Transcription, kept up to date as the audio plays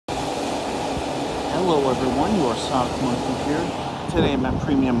Hello everyone, your Sock Monkey here. Today I'm at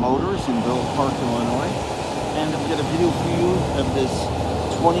Premium Motors in Villa Park, Illinois, and I've got a video for you of this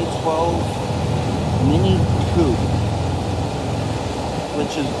 2012 Mini Coupe,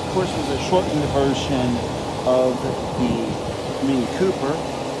 which is, of course, was a shortened version of the Mini Cooper.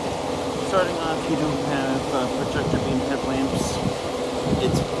 Starting off, you do have projector beam headlamps.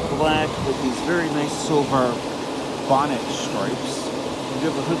 It's black with these very nice silver bonnet stripes. You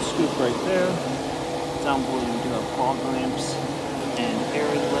have a hood scoop right there. Down below you do have fog lamps and air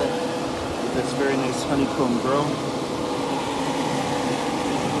inlet with this very nice honeycomb grille.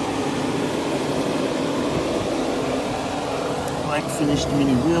 Black finished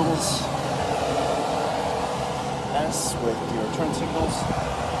mini wheels. S with your turn signals.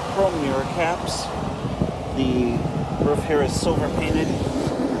 Chrome mirror caps. The roof here is silver painted.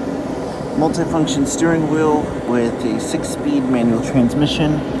 Multifunction steering wheel with a 6-speed manual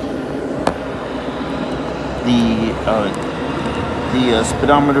transmission. The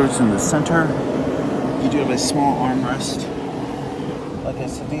speedometer's in the center. You do have a small armrest. Like I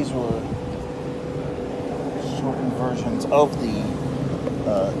said, these were shortened versions of the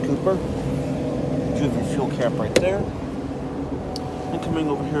Cooper. You have your fuel cap right there. And coming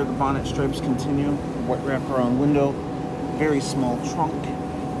over here, the bonnet stripes continue. White wraparound window. Very small trunk.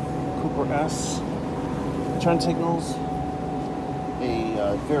 Cooper S. Turn signals.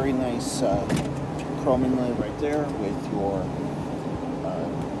 A very nice chrome inlay right there with your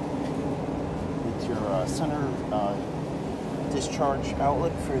center discharge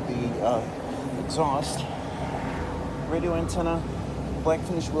outlet for the exhaust. Radio antenna. Black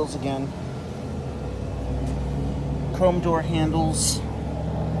finish wheels again. Chrome door handles.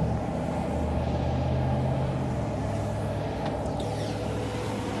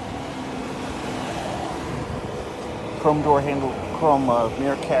 Chrome door handle, chrome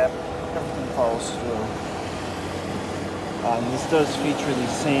mirror cap, everything follows through. This does feature the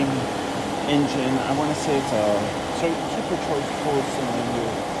same engine. I want to say it's a supercharged 4-cylinder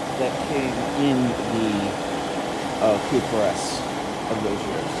that came in the Cooper S of those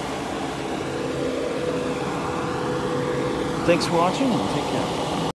years. Thanks for watching and take care.